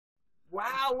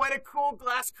Wow, what a cool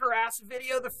glass Karass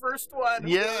video, the first one.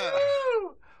 Yeah.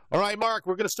 Woo! All right, Mark,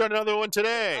 we're going to start another one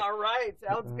today. All right,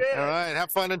 sounds good. All right, have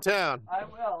fun in town. I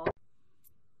will.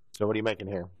 So what are you making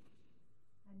here?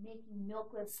 I'm making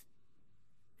milkless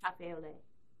cafe au lait.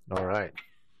 All right.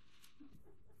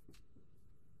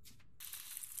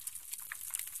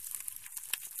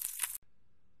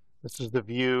 This is the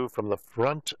view from the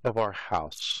front of our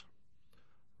house.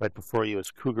 Right before you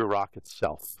is Cougar Rock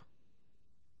itself.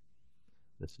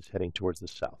 This is heading towards the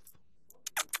south.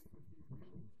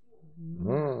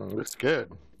 Looks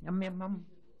good. Yum, yum, yum.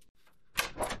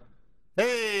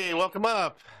 Hey, welcome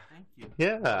up. Thank you.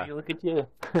 Yeah. Hey, look at you.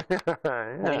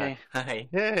 Yeah. Hi.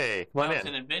 Hey, come on It's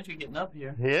in. an adventure getting up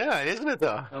here. Yeah, isn't it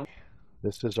though? Oh.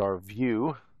 This is our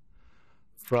view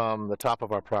from the top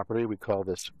of our property. We call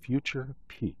this Future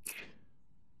Peak.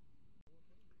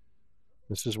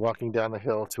 This is walking down the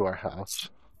hill to our house.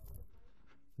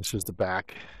 This is the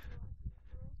back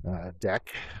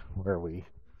deck where we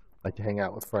like to hang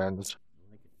out with friends.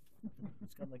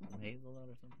 It's got like some hazelnut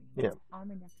or something. Yeah.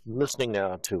 Listening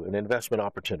now to an investment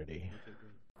opportunity.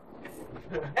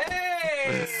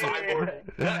 Hey! Cyborg!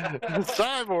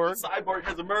 Cyborg! Cyborg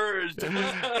has emerged!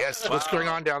 Yes, what's going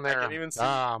on down there? I can even see.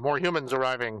 More humans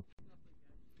arriving.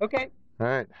 Okay. All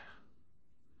right.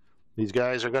 These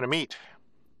guys are going to meet.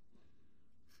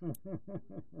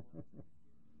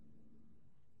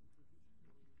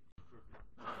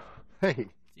 Hey.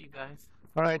 See you guys.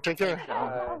 All right, take care.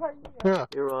 Bye. Yeah.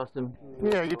 You're awesome.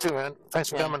 Yeah, you too, man. Thanks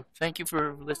for coming. Thank you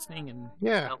for listening and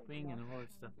helping and all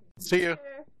that stuff. See you.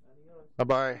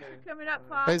 Bye-bye. Coming up,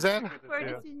 Paul. Hey, Zan. Look forward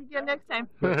to seeing you again next time.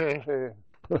 Hey.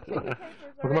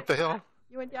 Welcome up the hill.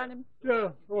 You went down and Yeah,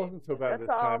 it wasn't so bad That's this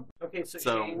all. time. Okay,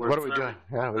 So What are we doing?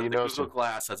 Yeah, what do you the notice? Google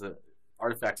Glass has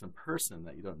artifacts in person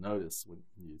that you don't notice when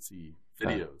you see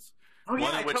videos. Oh yeah,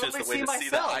 One I of which is totally the way see to see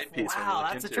the myself. eyepiece when you Wow,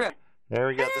 look that's a into trip. it. There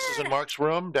we go. This is in Mark's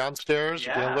room downstairs.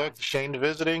 You Yeah. can look. Shane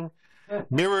visiting.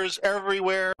 Mirrors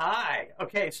everywhere. Hi.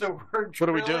 Okay, so we're What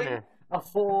are we doing drilling here? a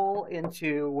hole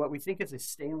into what we think is a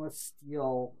stainless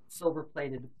steel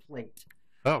silver-plated plate.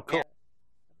 Oh, cool. a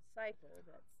cycle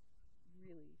that's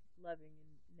really loving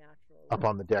and natural. Up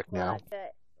on the deck now.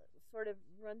 That sort of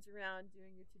runs around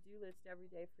doing your to-do list every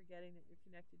day, forgetting that you're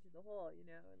connected to the whole, you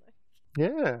know. And like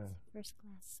Yeah. first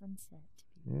class sunset to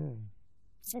be Yeah.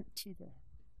 sent to the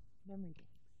memory bank.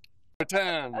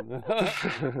 Pretend.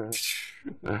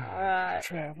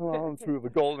 Travel on through the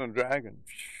Golden Dragon.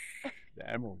 The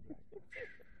Emerald Dragon.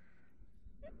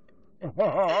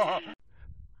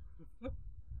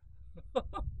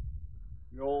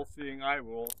 The all-seeing eye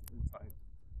will inside.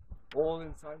 All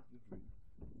inside the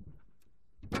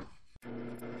dream.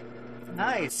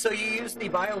 Nice. So you use the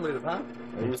BioLube, huh?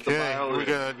 Okay, we're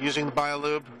good. Using the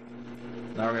BioLube.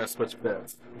 Now we're going to switch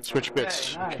bits. Switch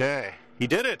bits. nice. Okay. He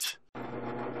did it.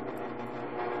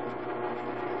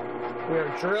 We're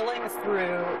drilling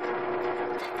through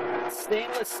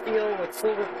stainless steel with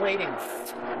silver plating on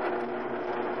it.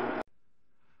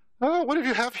 Oh, what do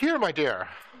you have here, my dear?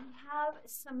 We have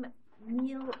some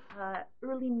meal,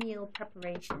 early meal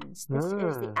preparations. This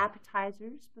is the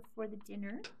appetizers before the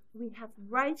dinner. We have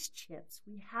rice chips.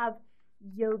 We have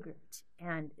yogurt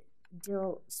and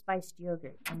dill spiced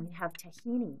yogurt. And we have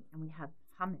tahini. And we have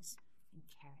hummus and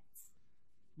carrots.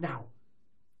 Now,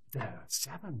 there are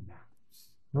 7 maps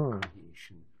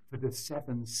creation for the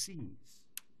 7 seas.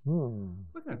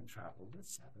 We're going to travel the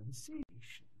 7 seas,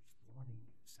 exploring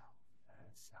yourself,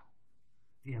 herself,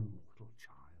 the immortal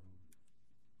child.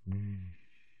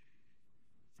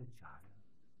 The child.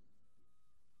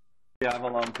 The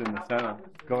Avalon's in the center.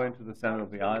 Go into the center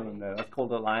of the island there. That's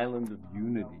called an island of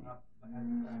unity.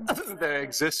 They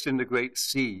exist in the Great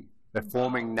Sea. They're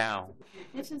forming now.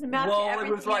 This is a map Well, to it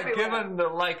everything was like everywhere. given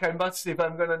that, like, I must, if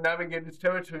I'm going to navigate this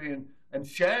territory and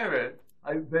share it,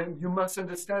 then you must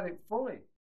understand it fully.